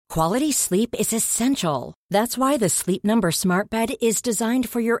Quality sleep is essential. That's why the Sleep Number Smart Bed is designed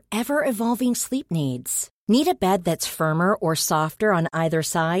for your ever-evolving sleep needs. Need a bed that's firmer or softer on either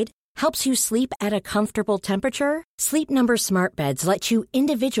side? Helps you sleep at a comfortable temperature? Sleep Number Smart Beds let you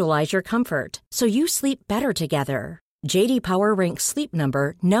individualize your comfort, so you sleep better together. J.D. Power ranks Sleep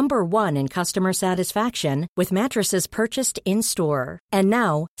Number number 1 in customer satisfaction with mattresses purchased in-store. And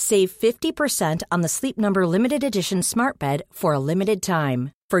now, save 50% on the Sleep Number Limited Edition Smart Bed for a limited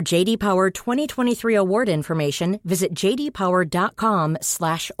time. For J.D. Power 2023 award information, visit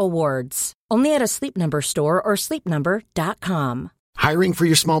jdpower.com/awards. Only at a Sleep Number store or sleepnumber.com. Hiring for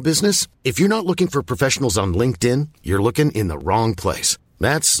your small business? If you're not looking for professionals on LinkedIn, you're looking in the wrong place.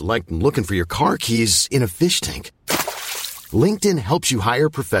 That's like looking for your car keys in a fish tank. LinkedIn helps you hire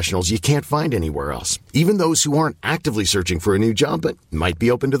professionals you can't find anywhere else, even those who aren't actively searching for a new job but might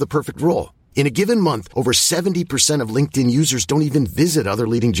be open to the perfect role. In a given month, over 70% of LinkedIn users don't even visit other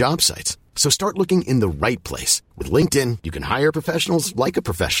leading job sites. So start looking in the right place. With LinkedIn, you can hire professionals like a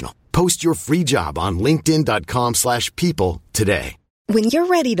professional. Post your free job on linkedin.com/people today. When you're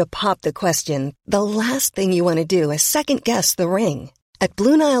ready to pop the question, the last thing you want to do is second-guess the ring. At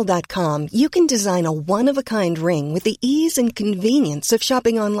BlueNile.com, you can design a one-of-a-kind ring with the ease and convenience of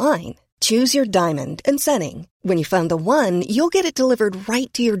shopping online. Choose your diamond and setting. When you find the one, you'll get it delivered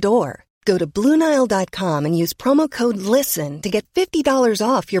right to your door. Go to BlueNile.com and use promo code LISTEN to get $50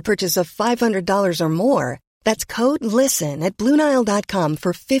 off your purchase of $500 or more. That's code LISTEN at BlueNile.com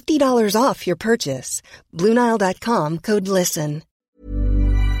for $50 off your purchase. BlueNile.com, code LISTEN.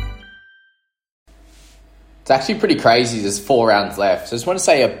 It's actually pretty crazy. There's 4 rounds left. So I just want to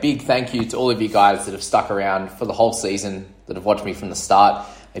say a big thank you to all of you guys that have stuck around for the whole season, that have watched me from the start.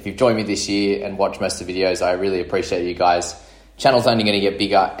 If you've joined me this year and watched most of the videos, I really appreciate you guys. Channel's only going to get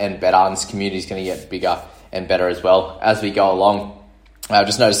bigger and better, and this community's going to get bigger and better as well as we go along. I've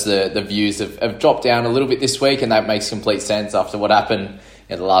just noticed the views have dropped down a little bit this week, and that makes complete sense after what happened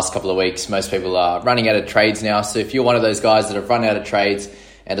in the last couple of weeks. Most people are running out of trades now, so if you're one of those guys that have run out of trades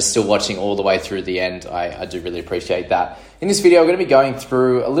and are still watching all the way through the end, I do really appreciate that. In this video, we're going to be going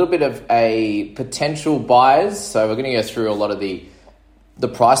through a little bit of a potential buys. So we're going to go through a lot of the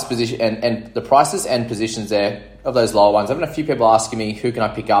price position and the prices and positions there of those lower ones. I've had a few people asking me, who can I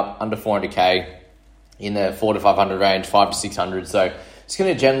pick up under 400k in the 400 to 500 range, 500 to 600. So just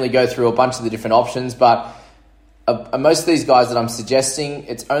going to generally go through a bunch of the different options, but most of these guys that I'm suggesting,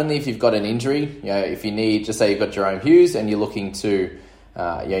 it's only if you've got an injury. You know, if you need, just say you've got Jerome Hughes and you're looking to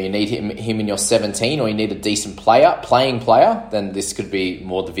you need him in your 17, or you need a decent playing player, then this could be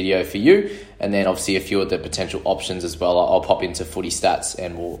more the video for you. And then obviously a few of the potential options as well, I'll pop into footy stats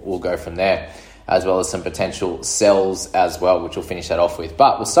and we'll go from there, as well as some potential sells as well, which we'll finish that off with.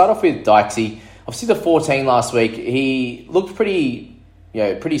 But we'll start off with Dykesy. Obviously the 14 last week, he looked pretty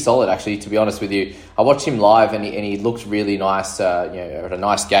solid actually, to be honest with you. I watched him live and he looked really nice, at a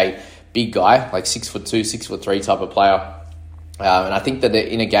nice gait, big guy, like 6'2", 6'3" type of player. And I think that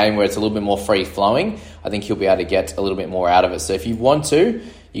in a game where it's a little bit more free-flowing, I think he'll be able to get a little bit more out of it. So if you want to,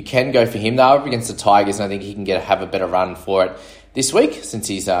 you can go for him. They're up against the Tigers, and I think he can have a better run for it this week, since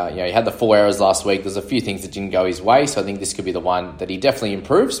he's he had the 4 errors last week. There's a few things that didn't go his way, so I think this could be the one that he definitely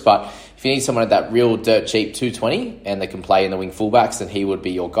improves. But if you need someone at that real dirt cheap 220 and they can play in the wing fullbacks, then he would be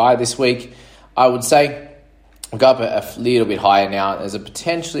your guy this week. I would say we'll go up a little bit higher now. There's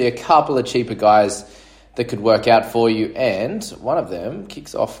potentially a couple of cheaper guys that could work out for you, and one of them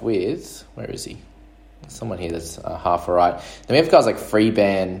kicks off with, where is he? Someone here that's half right. Then we have guys like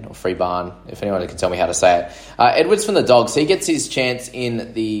Freeban, if anyone can tell me how to say it. Edwards from the Dogs, so he gets his chance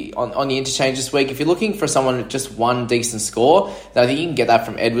on the interchange this week. If you're looking for someone with just one decent score, then I think you can get that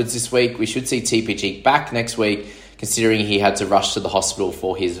from Edwards this week. We should see TPG back next week, considering he had to rush to the hospital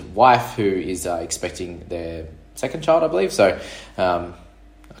for his wife, who is expecting their second child, I believe. So I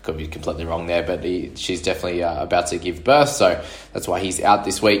could be completely wrong there, but she's definitely about to give birth, so that's why he's out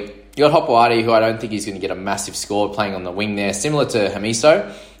this week. You got Hopoate, who I don't think he's going to get a massive score playing on the wing there, similar to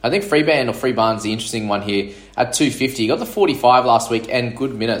Hamiso. I think Freeban's the interesting one here at 250. He got the 45 last week and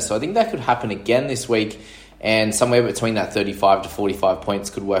good minutes, so I think that could happen again this week, and somewhere between that 35 to 45 points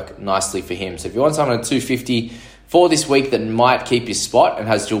could work nicely for him. So if you want someone at 250 for this week that might keep his spot and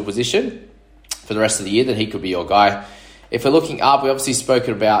has dual position for the rest of the year, then he could be your guy. If we're looking up, we obviously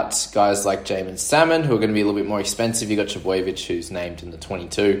spoken about guys like Jamin Salmon, who are going to be a little bit more expensive. You've got Trbojevic, who's named in the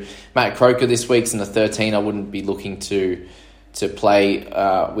 22. Matt Croker this week's in the 13. I wouldn't be looking to play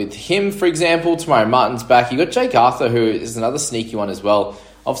with him, for example. Tomorrow Martin's back. You've got Jake Arthur, who is another sneaky one as well.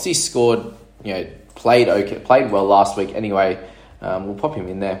 Obviously scored, played well last week anyway. We'll pop him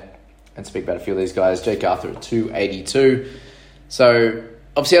in there and speak about a few of these guys. Jake Arthur at 282. So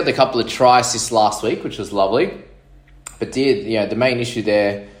obviously had a couple of try assists last week, which was lovely. But the main issue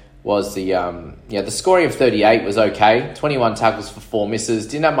there was the scoring of 38 was okay. 21 tackles for 4 misses.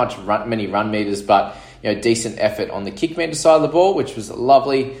 Didn't have many run meters, but decent effort on the kick meter side of the ball, which was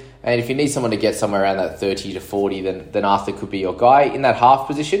lovely. And if you need someone to get somewhere around that 30 to 40, then Arthur could be your guy. In that half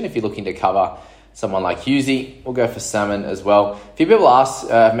position, if you're looking to cover someone like Hughesy, we'll go for Salmon as well. A few people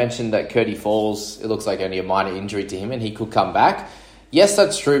mentioned that Curdy Falls, it looks like only a minor injury to him and he could come back. Yes,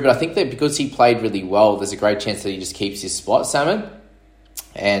 that's true, but I think that because he played really well, there's a great chance that he just keeps his spot, Salmon.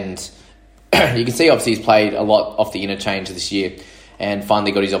 And you can see, obviously, he's played a lot off the interchange this year and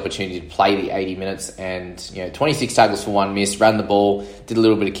finally got his opportunity to play the 80 minutes and 26 tackles for 1 miss, ran the ball, did a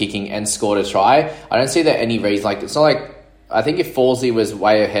little bit of kicking and scored a try. I don't see that any reason. It's not like, I think if Fawlsey was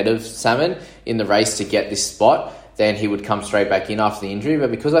way ahead of Salmon in the race to get this spot, then he would come straight back in after the injury.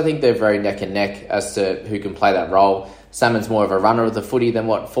 But because I think they're very neck and neck as to who can play that role, Salmon's more of a runner of the footy than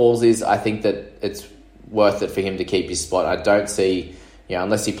what Falls is. I think that it's worth it for him to keep his spot. I don't see,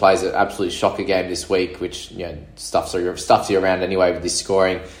 unless he plays an absolute shocker game this week, which stuffs you around anyway with this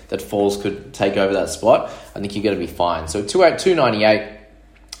scoring, that Falls could take over that spot. I think you're going to be fine. So 298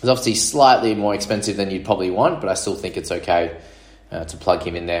 is obviously slightly more expensive than you'd probably want, but I still think it's okay to plug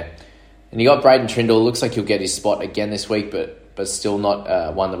him in there. And you got Braden Trindle. Looks like he'll get his spot again this week, but still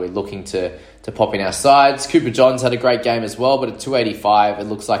not one that we're looking to pop in our sides. Cooper Johns had a great game as well, but at 285, it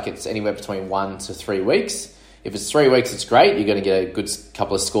looks like it's anywhere between 1 to 3 weeks. If it's 3 weeks, it's great. You're going to get a good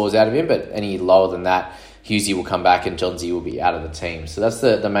couple of scores out of him, but any lower than that, Hughesy will come back and Johnsy will be out of the team. So that's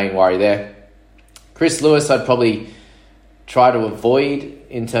the main worry there. Chris Lewis, I'd probably try to avoid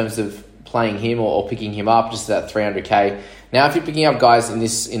in terms of playing him or picking him up just at that 300k. Now, if you're picking up guys in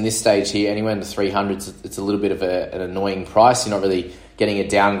this stage here, anywhere in the 300s, it's a little bit of an annoying price. You're not really getting a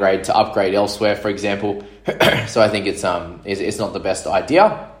downgrade to upgrade elsewhere, for example. So I think it's not the best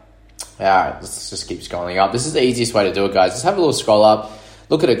idea. All right, let's just keep scrolling up. This is the easiest way to do it, guys. Just have a little scroll up,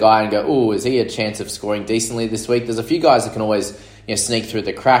 look at a guy and go, "Oh, is he a chance of scoring decently this week?" There's a few guys that can always sneak through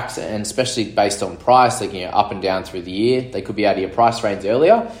the cracks, and especially based on price, like up and down through the year, they could be out of your price range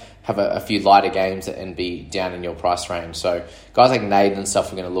earlier, have a few lighter games and be down in your price range. So guys like Naden and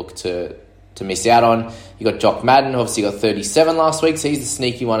stuff are going to look to miss out on. You got Jock Madden, who obviously got 37 last week, so he's the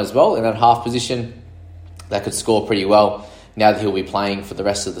sneaky one as well in that half position that could score pretty well now that he'll be playing for the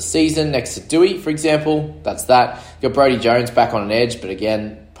rest of the season next to Dewey, for example. That's that. You got Brodie Jones back on an edge, but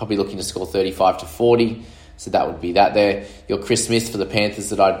again, probably looking to score 35 to 40. So that would be that there. You got Chris Smith for the Panthers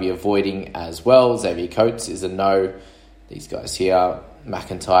that I'd be avoiding as well. Xavier Coates is a no. These guys here,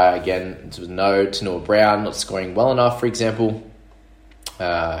 McIntyre again, it was no. Tanua Brown not scoring well enough, for example.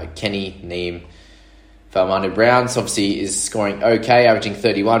 Kenny, Neem, Falmanu Browns obviously is scoring okay, averaging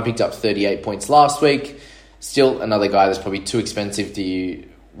 31, picked up 38 points last week. Still another guy that's probably too expensive. Do you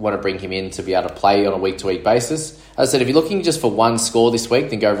want to bring him in to be able to play on a week-to-week basis? As I said, if you're looking just for one score this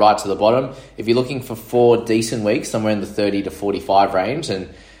week, then go right to the bottom. If you're looking for 4 decent weeks, somewhere in the 30 to 45 range, and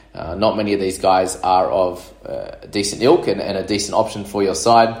not many of these guys are of decent ilk and a decent option for your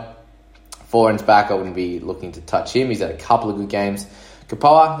side. Foran's back, I wouldn't be looking to touch him. He's had a couple of good games.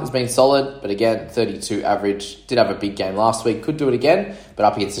 Kapoa has been solid, but again, 32 average. Did have a big game last week. Could do it again, but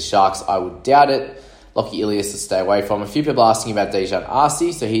up against the Sharks, I would doubt it. Lockie Ilias to stay away from. A few people asking about Dejan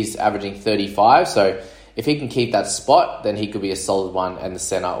Arce, so he's averaging 35. So if he can keep that spot, then he could be a solid one, and the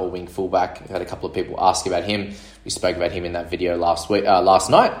centre or wing fullback. I've had a couple of people ask about him. We spoke about him in that video last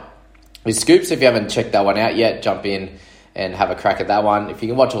night with Scoops. If you haven't checked that one out yet, jump in and have a crack at that one. If you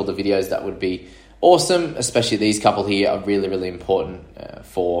can watch all the videos, that would be awesome. Especially these couple here are really, really important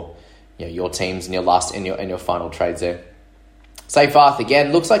for your teams and your final trades there. Seyfarth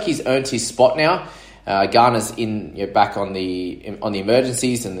again looks like he's earned his spot now. Garner's back on the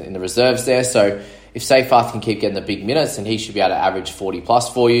emergencies and in the reserves there. So if Seyfarth can keep getting the big minutes, then he should be able to average 40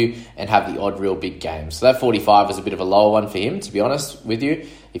 plus for you and have the odd real big game. So that 45 is a bit of a lower one for him, to be honest with you.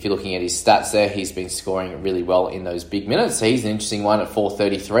 If you're looking at his stats there, he's been scoring really well in those big minutes. So he's an interesting one at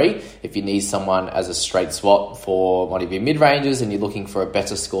 433. If you need someone as a straight swap for one of your mid-ranges and you're looking for a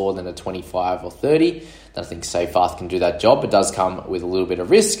better score than a 25 or 30, then I think Seyfarth can do that job. It does come with a little bit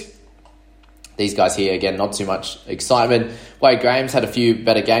of risk. These guys here, again, not too much excitement. Wade Graham's had a few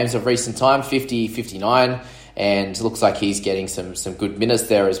better games of recent time, 50, 59, and looks like he's getting some good minutes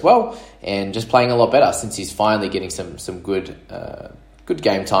there as well, and just playing a lot better since he's finally getting some good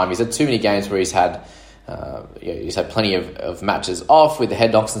game time. He's had too many games where he's had plenty of matches off with the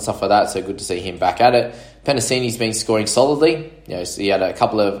head knocks and stuff like that, so good to see him back at it. Penasini's been scoring solidly. So he had a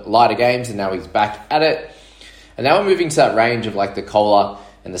couple of lighter games, and now he's back at it. And now we're moving to that range of like the Kohler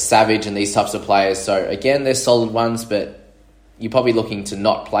and the Savage and these types of players. So again, they're solid ones, but you're probably looking to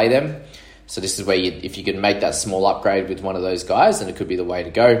not play them. So this is where if you can make that small upgrade with one of those guys, then it could be the way to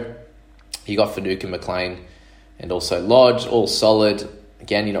go. You got Finucane, McLean, and also Lodge, all solid.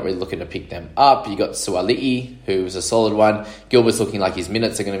 Again, you're not really looking to pick them up. You got Suali'i, who was a solid one. Gilbert's looking like his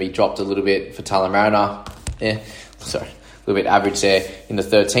minutes are going to be dropped a little bit for Talamarina. A little bit average there in the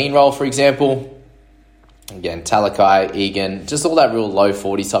 13 role, for example. Again, Talakai, Egan, just all that real low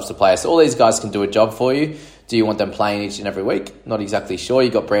 40 types of players. So all these guys can do a job for you. Do you want them playing each and every week? Not exactly sure. You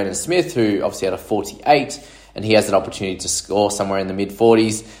got Brandon Smith, who obviously had a 48, and he has an opportunity to score somewhere in the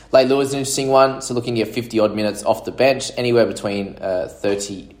mid-40s. Leigh Lewis is an interesting one. So looking at 50-odd minutes off the bench, anywhere between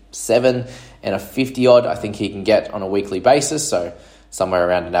 37 and a 50-odd, I think he can get on a weekly basis. So somewhere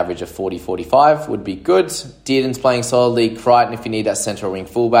around an average of 40, 45 would be good. Dearden's playing solidly. Crichton, if you need that central wing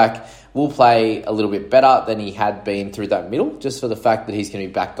fullback, will play a little bit better than he had been through that middle, just for the fact that he's going to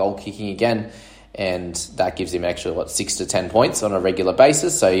be back goal kicking again. And that gives him an extra, 6 to 10 points on a regular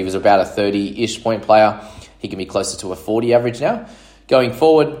basis. So he was about a 30-ish point player. He can be closer to a 40 average now. Going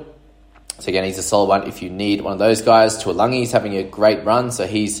forward, so again, he's a solid one if you need one of those guys. Tuolangi's having a great run, so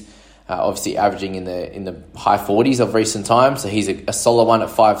he's obviously averaging in the high 40s of recent times. So he's a solid one at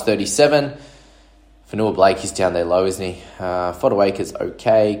 537. Fanua Blake is down there low, isn't he? Fodawaker's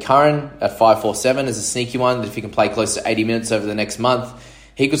okay. Curran at 547 is a sneaky one that if he can play close to 80 minutes over the next month,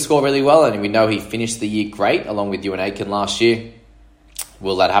 he could score really well, and we know he finished the year great along with Ewan Aiken last year.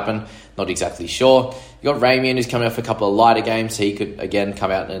 Will that happen? Not exactly sure. You got Ramian, who's coming off a couple of lighter games, so he could again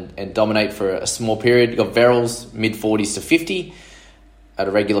come out and dominate for a small period. You got Verrills, mid-40s to 50 at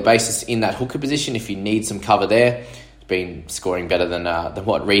a regular basis in that hooker position if you need some cover there. He's been scoring better than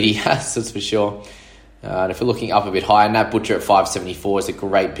what Reedy has, that's for sure. And if you're looking up a bit higher, Nat Butcher at 574 is a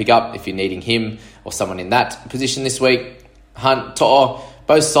great pickup if you're needing him or someone in that position this week. Hunt, To'o,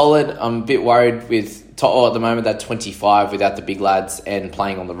 both solid. I'm a bit worried with To'o at the moment. That 25 without the big lads and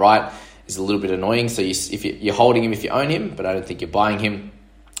playing on the right is a little bit annoying. So if you're holding him if you own him, but I don't think you're buying him.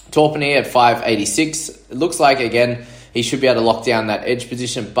 Torpany at 586. It looks like, again, he should be able to lock down that edge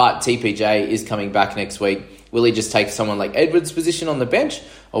position, but TPJ is coming back next week. Will he just take someone like Edwards' position on the bench,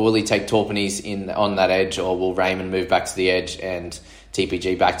 or will he take Torpany's on that edge, or will Raymond move back to the edge and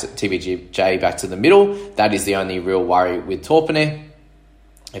TPJ back to the middle? That is the only real worry with Torpany.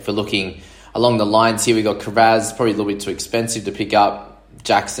 If we're looking along the lines here, we got Karaz, probably a little bit too expensive to pick up.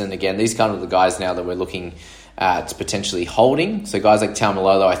 Jackson, again, these kind of the guys now that we're looking at potentially holding. So guys like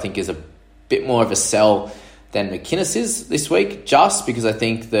Taumalolo, I think, is a bit more of a sell than McInnes is this week, just because I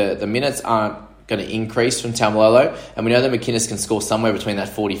think the minutes aren't going to increase from Taumalolo, and we know that McInnes can score somewhere between that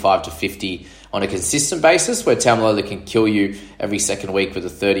 45 to 50 on a consistent basis, where Taumalolo can kill you every second week with a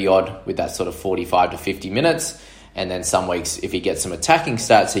 30-odd with that sort of 45 to 50 minutes, and then some weeks, if he gets some attacking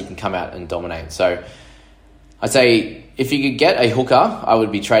stats, he can come out and dominate. So I'd say if you could get a hooker, I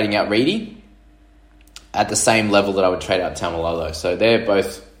would be trading out Reedy at the same level that I would trade out Taumalolo. So they're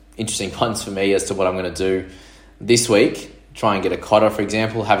both interesting ones for me as to what I'm going to do this week. Try and get a Cotter, for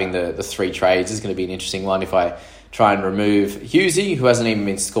example. Having the 3 trades is going to be an interesting one. If I try and remove Hughesy, who hasn't even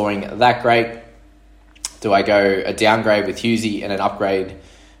been scoring that great, do I go a downgrade with Hughesy and an upgrade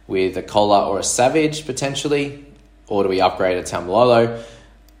with a Kola or a Savage potentially? Or do we upgrade a Taumalolo?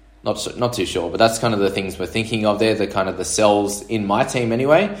 Not too sure, but that's kind of the things we're thinking of there, the kind of the sells in my team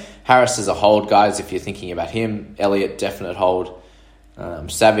anyway. Harris is a hold, guys, if you're thinking about him. Elliott, definite hold.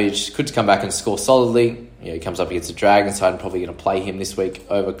 Savage could come back and score solidly. He comes up against the Dragons, so I'm probably going to play him this week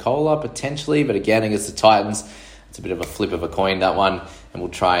over Kola potentially, but again against the Titans, it's a bit of a flip of a coin, that one, and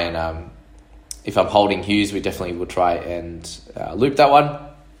we'll try and if I'm holding Hughes, we definitely will try and loop that one.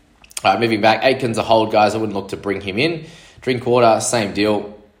 Moving back, Aiken's a hold, guys. I wouldn't look to bring him in. Drinkwater, same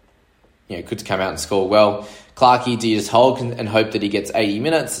deal. Could come out and score well. Clarkey, do you just hold and hope that he gets 80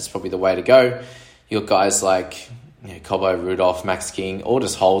 minutes? That's probably the way to go. You got guys like Cobbo, Rudolph, Max King, all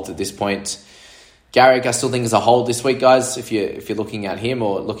just holds at this point. Garrick, I still think is a hold this week, guys. If you're looking at him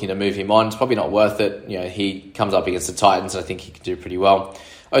or looking to move him on, it's probably not worth it. He comes up against the Titans, and I think he can do pretty well.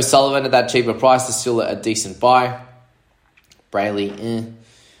 O'Sullivan at that cheaper price is still a decent buy. Brayley,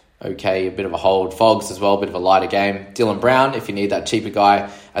 okay, a bit of a hold. Foggs as well, a bit of a lighter game. Dylan Brown, if you need that cheaper guy,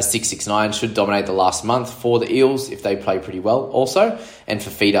 a 669 should dominate the last month for the Eels if they play pretty well also. And for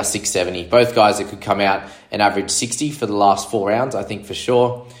Feeder, 670. Both guys that could come out and average 60 for the last 4 rounds, I think for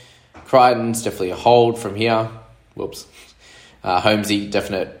sure. Crichton's definitely a hold from here. Whoops. Holmesy,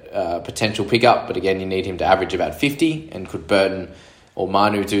 definite potential pickup, but again, you need him to average about 50. And could Burton or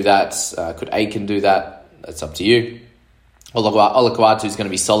Manu do that? Could Aiken do that? That's up to you. Olakwatu is going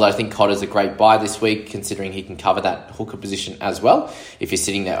to be solid. I think Cotter's a great buy this week, considering he can cover that hooker position as well. If you're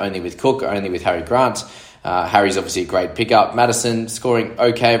sitting there only with Cook or only with Harry Grant, Harry's obviously a great pickup. Madison scoring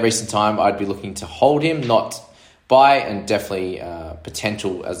okay recent time. I'd be looking to hold him, not buy, and definitely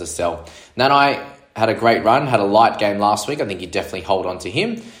potential as a sell. Nanai had a great run, had a light game last week. I think you definitely hold on to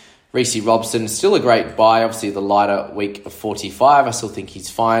him. Reece Robson, still a great buy. Obviously, the lighter week of 45. I still think he's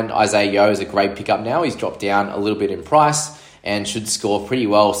fine. Isaiah Yeo is a great pickup now. He's dropped down a little bit in price and should score pretty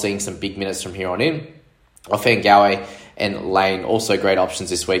well, seeing some big minutes from here on in. Offengawe and Lane, also great options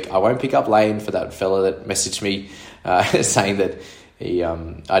this week. I won't pick up Lane for that fella that messaged me saying that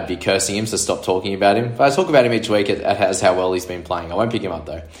I'd be cursing him, so stop talking about him. But I talk about him each week as how well he's been playing. I won't pick him up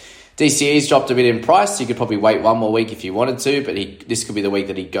though. DCE's dropped a bit in price. You could probably wait one more week if you wanted to, but this could be the week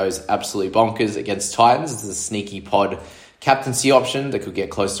that he goes absolutely bonkers against Titans. It's a sneaky pod captaincy option that could get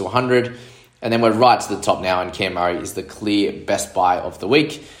close to 100. And then we're right to the top now, and Cam Murray is the clear best buy of the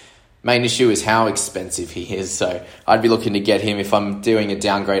week. Main issue is how expensive he is, so I'd be looking to get him if I'm doing a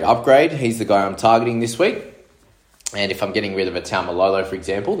downgrade upgrade. He's the guy I'm targeting this week. And if I'm getting rid of a Taumalolo, for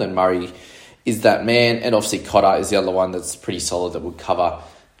example, then Murray is that man. And obviously Cotter is the other one that's pretty solid that would cover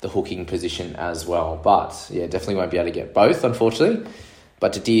the hooking position as well. But yeah, definitely won't be able to get both, unfortunately.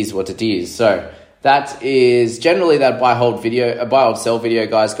 But it is what it is. So that is generally that buy hold sell video,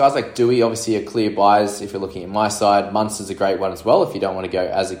 guys. Guys like Dewey obviously are clear buys if you're looking at my side. Munster's a great one as well if you don't want to go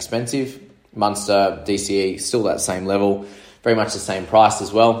as expensive. Munster, DCE, still that same level, very much the same price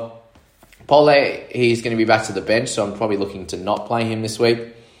as well. Pole, he's going to be back to the bench, so I'm probably looking to not play him this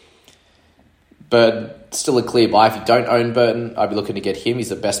week. But still a clear buy. If you don't own Burton, I'd be looking to get him. He's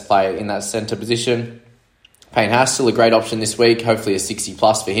the best player in that centre position. Payne Haas, still a great option this week. Hopefully a 60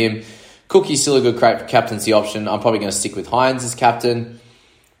 plus for him. Cookie's still a good captaincy option. I'm probably going to stick with Hines as captain.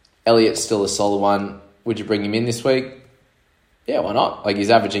 Elliott's still a solid one. Would you bring him in this week? Yeah, why not? Like, he's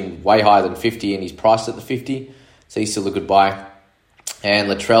averaging way higher than 50 and he's priced at the 50. So he's still a good buy. And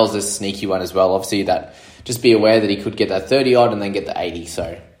Latrell's a sneaky one as well. Obviously, that just be aware that he could get that 30 odd and then get the 80.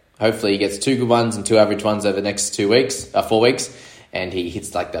 So hopefully he gets 2 good ones and 2 average ones over the next 4 weeks, and he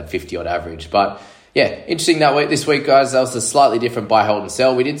hits like that 50 odd average. But yeah, interesting this week, guys. That was a slightly different buy, hold, and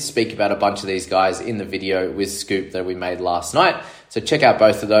sell. We did speak about a bunch of these guys in the video with Scoop that we made last night. So check out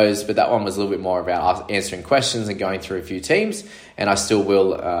both of those. But that one was a little bit more about answering questions and going through a few teams. And I still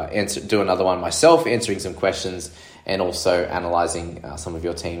will do another one myself, answering some questions and also analysing some of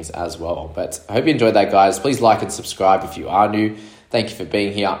your teams as well. But I hope you enjoyed that, guys. Please like and subscribe if you are new. Thank you for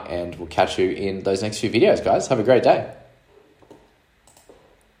being here, and we'll catch you in those next few videos, guys. Have a great day.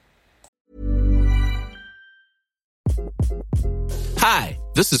 Hi,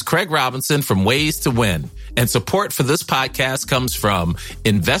 this is Craig Robinson from Ways to Win, and support for this podcast comes from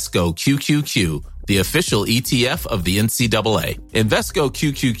Invesco QQQ, the official ETF of the NCAA. Invesco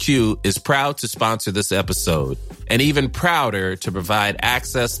QQQ is proud to sponsor this episode, and even prouder to provide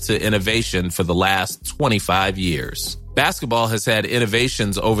access to innovation for the last 25 years. Basketball has had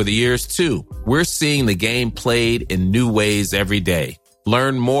innovations over the years, too. We're seeing the game played in new ways every day.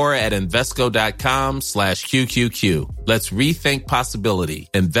 Learn more at Invesco.com/QQQ. Let's rethink possibility.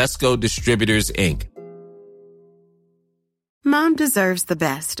 Invesco Distributors, Inc. Mom deserves the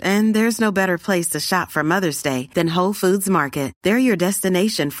best, and there's no better place to shop for Mother's Day than Whole Foods Market. They're your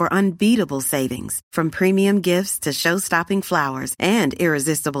destination for unbeatable savings, from premium gifts to show-stopping flowers and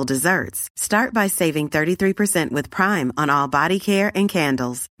irresistible desserts. Start by saving 33% with Prime on all body care and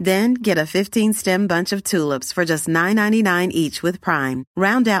candles. Then get a 15-stem bunch of tulips for just $9.99 each with Prime.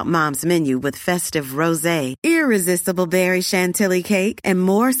 Round out Mom's menu with festive rosé, irresistible berry chantilly cake, and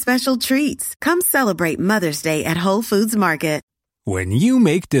more special treats. Come celebrate Mother's Day at Whole Foods Market. When you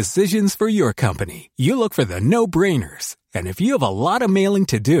make decisions for your company, you look for the no-brainers. And if you have a lot of mailing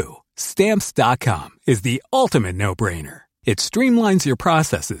to do, Stamps.com is the ultimate no-brainer. It streamlines your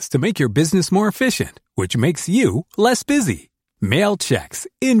processes to make your business more efficient, which makes you less busy. Mail checks,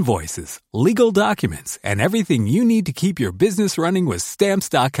 invoices, legal documents, and everything you need to keep your business running with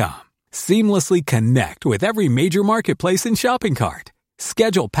Stamps.com. Seamlessly connect with every major marketplace and shopping cart.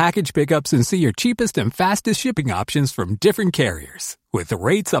 Schedule package pickups and see your cheapest and fastest shipping options from different carriers, with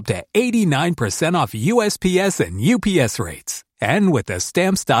rates up to 89% off USPS and UPS rates. And with the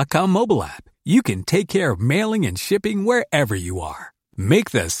Stamps.com mobile app, you can take care of mailing and shipping wherever you are. Make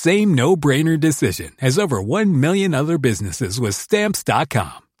the same no-brainer decision as over 1 million other businesses with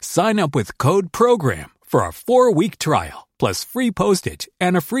Stamps.com. Sign up with code PROGRAM for a 4-week trial, plus free postage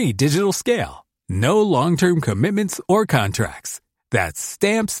and a free digital scale. No long-term commitments or contracts. That's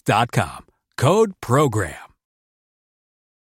Stamps.com. Code PROGRAM.